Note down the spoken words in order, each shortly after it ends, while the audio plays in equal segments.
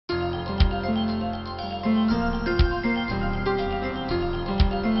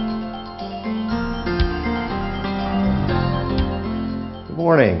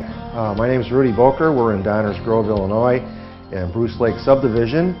Morning. My name is Rudy. We're in Downers Grove, Illinois, in Bruce Lake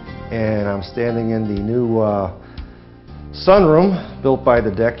Subdivision, and I'm standing in the new sunroom built by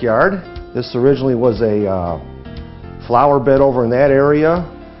the Deckyard. This originally was a flower bed over in that area,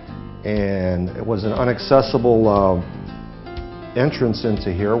 and it was an inaccessible entrance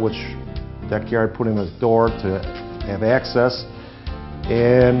into here, which Deckyard put in a door to have access,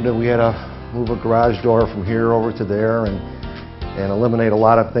 and we had to move a garage door from here over to there and eliminate a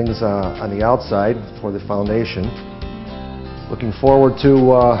lot of things on the outside for the foundation. Looking forward to,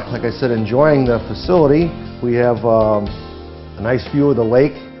 like I said, enjoying the facility. We have a nice view of the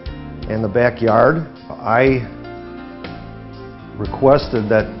lake and the backyard. I requested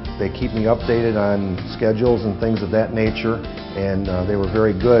that they keep me updated on schedules and things of that nature, and they were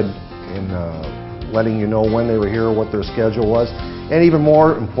very good in letting you know when they were here, what their schedule was, and even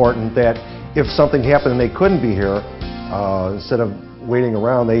more important, that if something happened and they couldn't be here, instead of waiting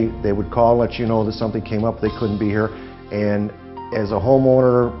around, they would call and let you know that something came up, they couldn't be here. And as a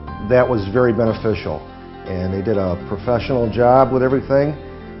homeowner, that was very beneficial. And they did a professional job with everything.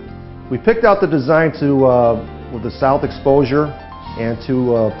 We picked out the design with the south exposure, and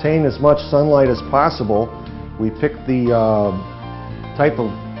to obtain as much sunlight as possible, we picked the type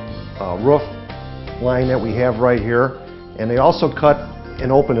of roof line that we have right here. And they also cut and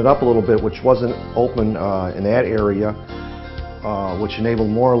opened it up a little bit, which wasn't open in that area, which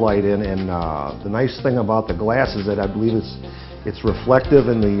enabled more light in. And the nice thing about the glass is that I believe it's reflective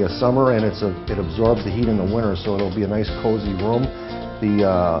in the summer, and it absorbs the heat in the winter, so it'll be a nice cozy room.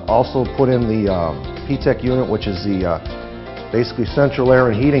 Also put in the P-TEC unit, which is the basically central air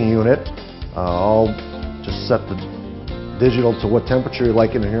and heating unit. I'll just set the digital to what temperature you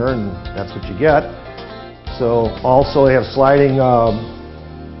like in here, and that's what you get. So also they have sliding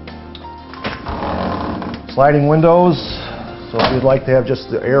windows, so if you'd like to have just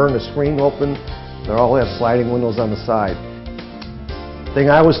the air and the screen open, they all have sliding windows on the side. The thing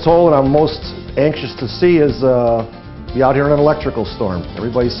I was told and I'm most anxious to see is be out here in an electrical storm.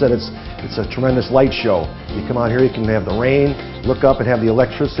 Everybody said it's a tremendous light show. You come out here, you can have the rain, look up and have the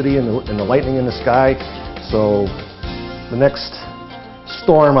electricity and the lightning in the sky. So the next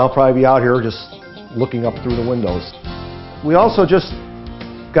storm, I'll probably be out here just looking up through the windows. We also just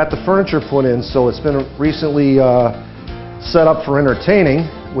got the furniture put in, so it's been recently set up for entertaining,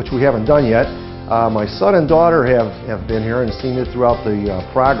 which we haven't done yet. My son and daughter have been here and seen it throughout the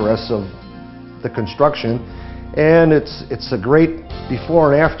progress of the construction, and it's a great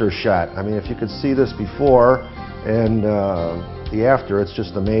before and after shot. I mean, if you could see this before and the after, it's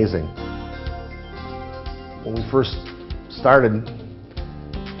just amazing. When we first started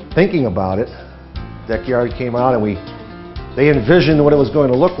thinking about it, Deckyard came out and they envisioned what it was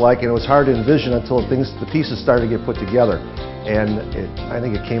going to look like, and it was hard to envision until the pieces started to get put together. And I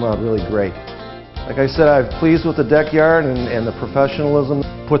think it came out really great. Like I said, I'm pleased with the Deckyard and the professionalism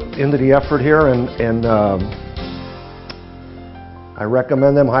put into the effort here, and I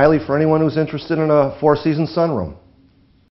recommend them highly for anyone who's interested in a 4-season sunroom.